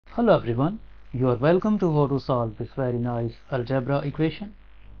Hello everyone, you are welcome to how to solve this very nice algebra equation.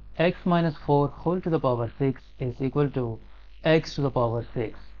 X minus 4 whole to the power 6 is equal to x to the power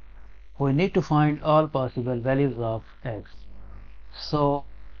 6. We need to find all possible values of x. So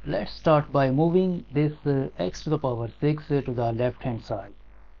let's start by moving this x to the power 6 to the left hand side.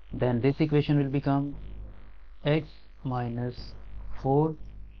 Then this equation will become x minus 4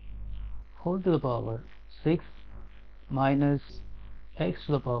 whole to the power 6 minus x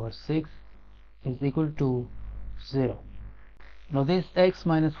to the power 6 is equal to 0. Now this x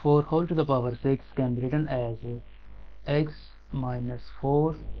minus 4 whole to the power 6 can be written as x minus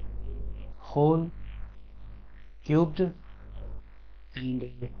 4 whole cubed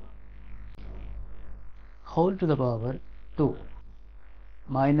and whole to the power 2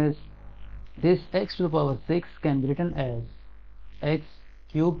 minus this x to the power 6 can be written as x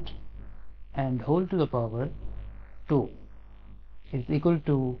cubed and whole to the power 2 is equal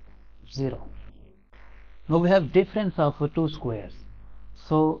to 0. Now we have difference of two squares.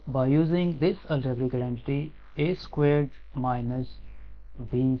 So by using this algebraic identity, a squared minus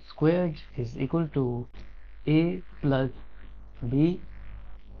b squared is equal to a plus b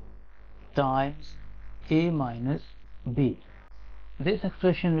times a minus b. This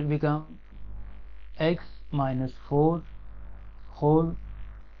expression will become x minus 4 whole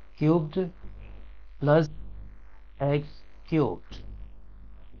cubed plus x cubed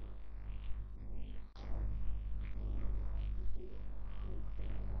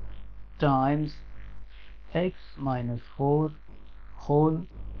times x minus 4 whole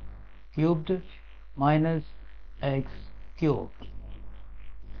cubed minus x cubed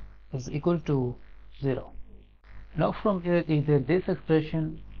is equal to 0. Now from here either this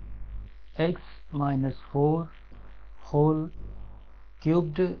expression x minus 4 whole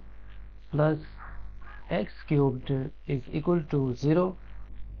cubed plus x cubed is equal to 0,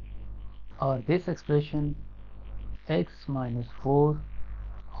 or this expression x minus 4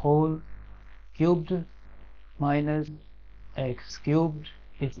 whole cubed minus x cubed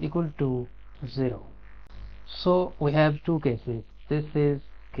is equal to 0. So we have two cases. This is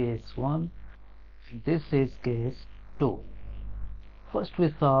case 1 and this is case 2. First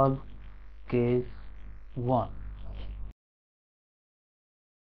we solve case 1.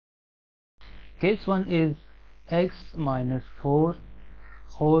 Case 1 is x minus 4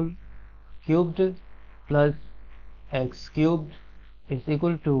 whole cubed plus x cubed is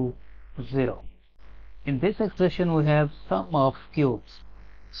equal to 0. In this expression we have sum of cubes.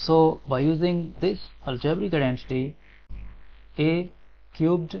 So by using this algebraic identity, a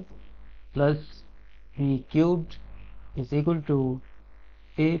cubed plus b cubed is equal to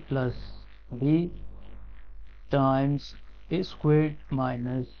a plus b times a squared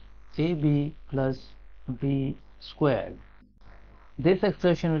minus ab plus b squared. This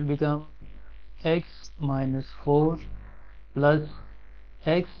expression will become x minus 4 plus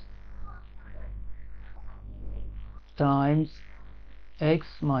x times x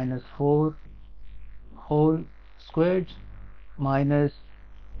minus 4 whole squared minus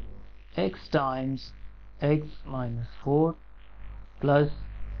x times x minus 4 plus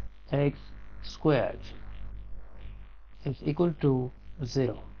x squared is equal to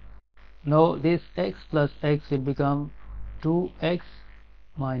 0. Now this x plus x will become 2x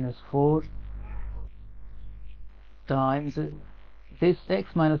minus 4 times this x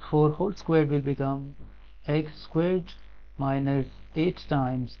minus 4 whole squared will become x squared minus 8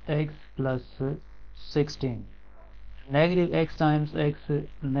 times x plus 16. Negative x times x,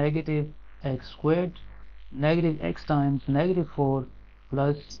 negative x squared, negative x times negative 4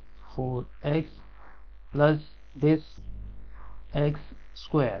 plus 4x plus this x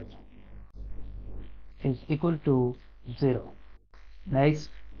squared is equal to 0. Next,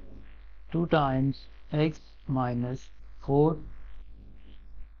 2 times x minus 4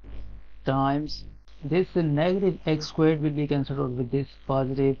 times this negative x squared will be cancelled out with this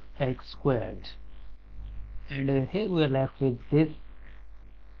positive x squared, and here we are left with this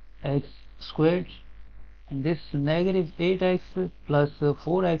x squared, and this negative 8x plus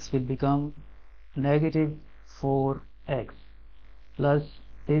 4x will become negative 4x plus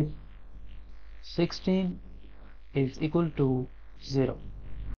this 16 is equal to 0.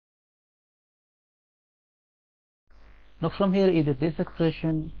 Now from here either this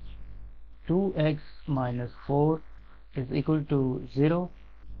expression 2x minus 4 is equal to 0,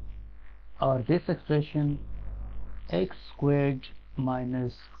 or this expression x squared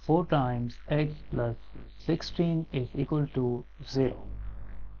minus 4 times x plus 16 is equal to 0.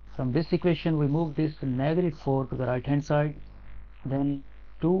 From this equation we move this negative 4 to the right hand side, then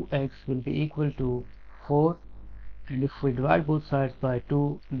 2x will be equal to 4 and if we divide both sides by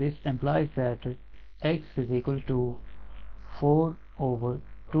 2, this implies that x is equal to 4 over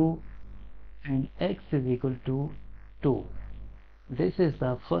 2 and x is equal to 2. This is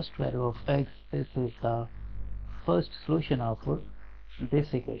the first value of x. This is the first solution of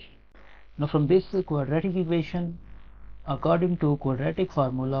this equation. Now from this quadratic equation, according to quadratic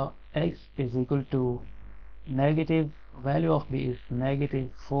formula, x is equal to negative value of b is negative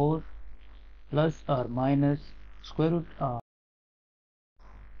 4 plus or minus square root of,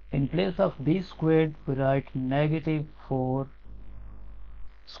 in place of b squared we write negative 4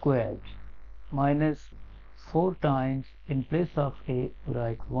 squared minus 4 times, in place of a we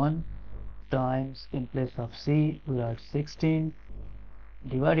write 1 times, in place of c we write 16,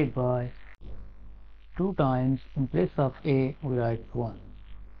 divided by 2 times, in place of a we write 1.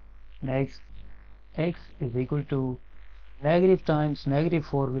 Next, x is equal to negative times negative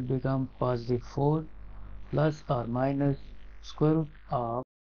 4 will become positive 4 plus or minus square root of,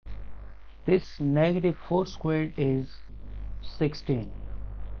 this negative 4 squared is 16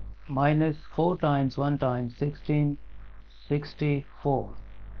 minus 4 times 1 times 16, 64,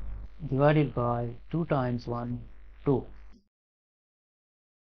 divided by 2 times 1, 2.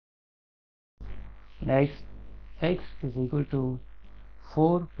 Next, x is equal to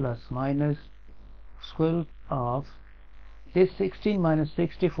 4 plus minus square root of, this 16 minus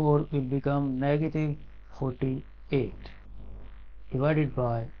 64 will become negative 48, divided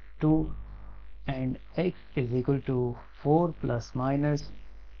by 2, and x is equal to 4 plus minus,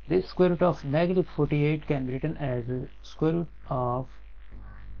 this square root of negative 48 can be written as square root of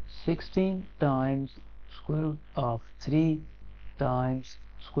 16 times square root of 3 times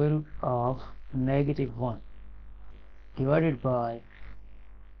square root of negative 1, divided by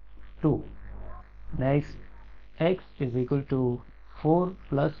 2. Next, x is equal to 4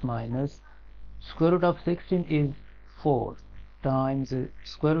 plus minus square root of 16 is 4 times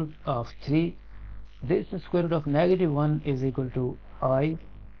square root of 3, this square root of negative 1 is equal to I,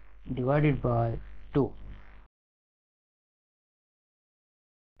 divided by 2.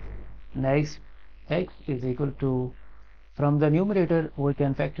 Next, x is equal to, from the numerator we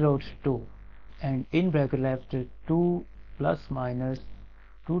can factor out 2, and in bracket left 2 plus minus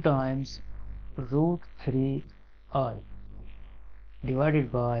 2 times root 3i,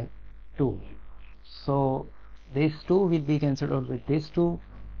 divided by 2. So this 2 will be cancelled out with this 2.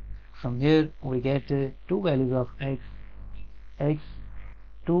 From here we get two values of x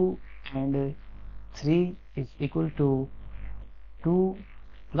 2 and 3 is equal to 2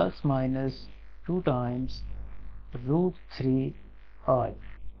 plus minus 2 times root 3i.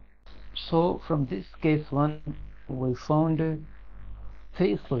 So from this case 1 we found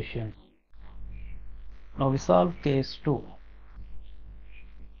 3 solutions. Now we solve case 2.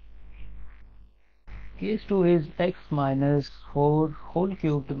 Case 2 is x minus 4 whole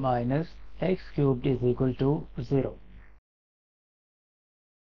cubed minus x cubed is equal to 0.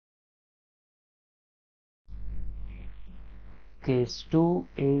 Case 2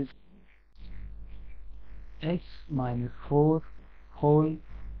 is x minus 4 whole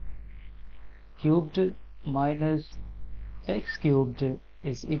cubed minus x cubed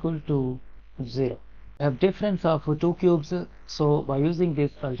is equal to 0. We have difference of two cubes, so by using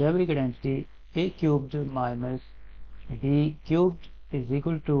this algebraic identity, a cubed minus b cubed is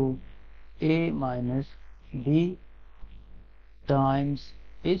equal to a minus b times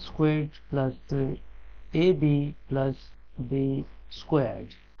a squared plus ab plus b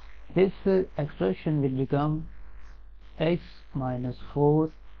squared. This expression will become x minus 4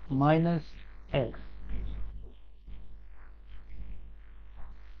 minus x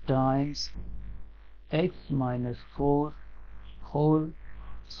times x minus 4 whole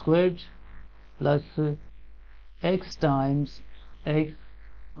squared plus x times x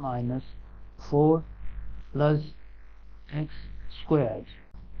minus 4 plus x squared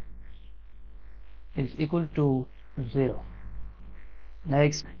is equal to 0.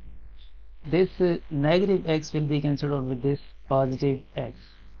 Next, this negative x will be cancelled out with this positive x,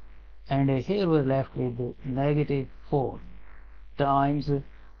 and here we're left with negative 4 times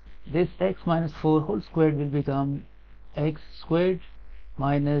this x minus 4 whole squared will become x squared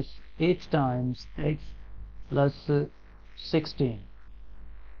minus 8 times x plus 16,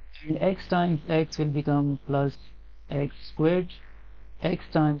 and x times x will become plus x squared, x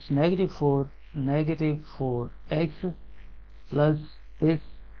times negative 4x plus this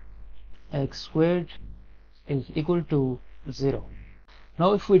x squared is equal to 0.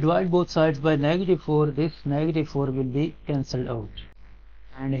 Now if we divide both sides by negative 4, this negative 4 will be cancelled out,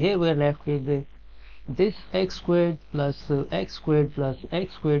 and here we are left with this x squared plus x squared plus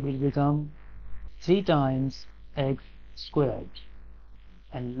x squared will become 3 times x squared,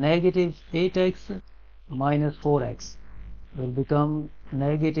 and negative 8x minus 4x will become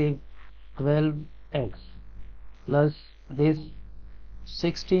negative 12x plus this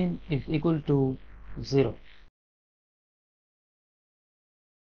 16 is equal to 0.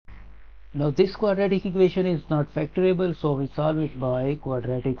 Now this quadratic equation is not factorable, so we solve it by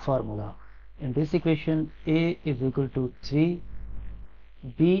quadratic formula. In this equation, a is equal to 3,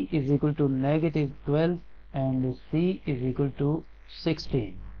 b is equal to negative 12, and c is equal to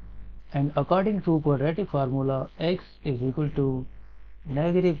 16. And according to quadratic formula, x is equal to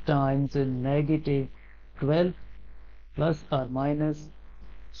negative times negative 12 plus or minus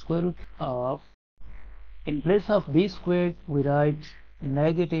square root of, in place of b squared we write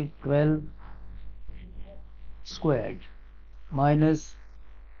negative 12 squared minus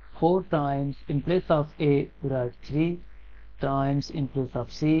 4 times, in place of a we write 3 times, in place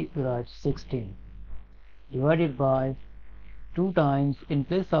of c we write 16, divided by 2 times, in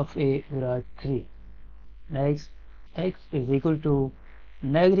place of a we write 3. Next, x is equal to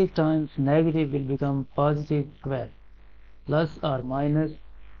negative times negative will become positive 12 plus or minus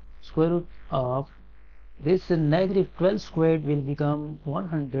square root of this negative 12 squared will become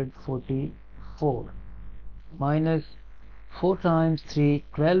 144 minus 4 times 3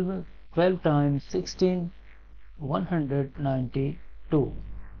 12, 12 times 16 192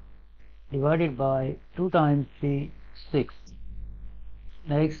 divided by 2 times 3 6.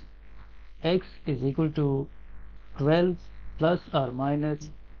 Next, x is equal to 12 plus or minus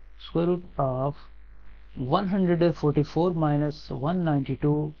square root of 144 minus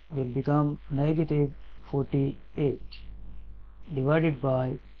 192 will become negative 48 divided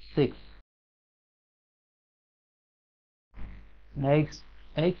by 6. Next,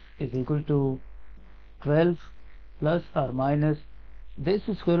 x is equal to 12 plus or minus this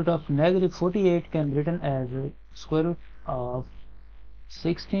square root of negative 48 can be written as square root of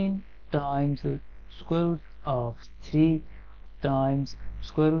 16 times square root of 3 times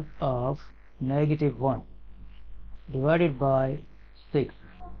square root of negative 1 divided by 6.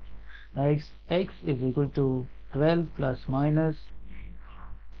 Next, x is equal to 12 plus minus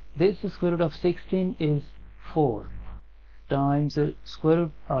this square root of 16 is 4 times square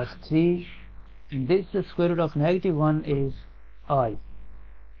root of 3, and this square root of negative 1 is I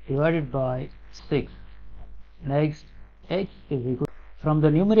divided by 6. Next, x is equal, from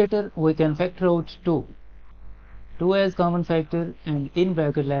the numerator we can factor out 2 as common factor, and in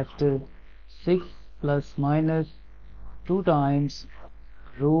bracket left 6 plus minus 2 times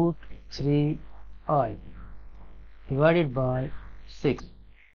root 3i divided by 6.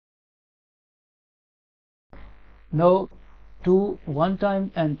 Now 2 one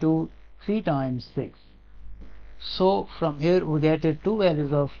time and 2 3 times 6. So from here we get two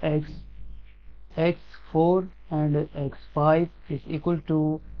values of x, x4 and x5 is equal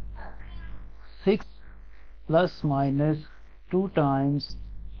to 6 plus minus 2 times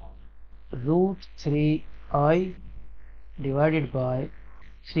root 3i divided by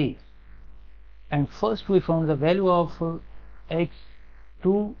 3. And first we found the value of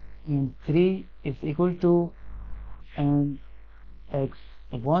x2 and 3 is equal to, and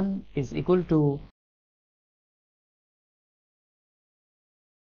x1 is equal to,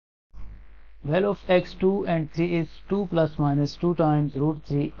 value of x2 and 3 is 2 plus minus 2 times root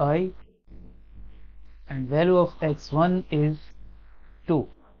 3i, and value of x1 is 2.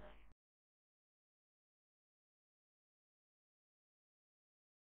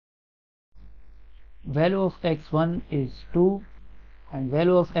 Value of x1 is 2, and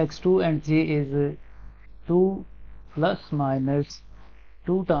value of x2 and 3 is 2 plus minus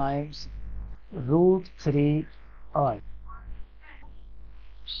 2 times root 3i.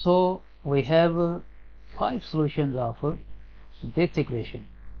 So we have 5 solutions of this equation.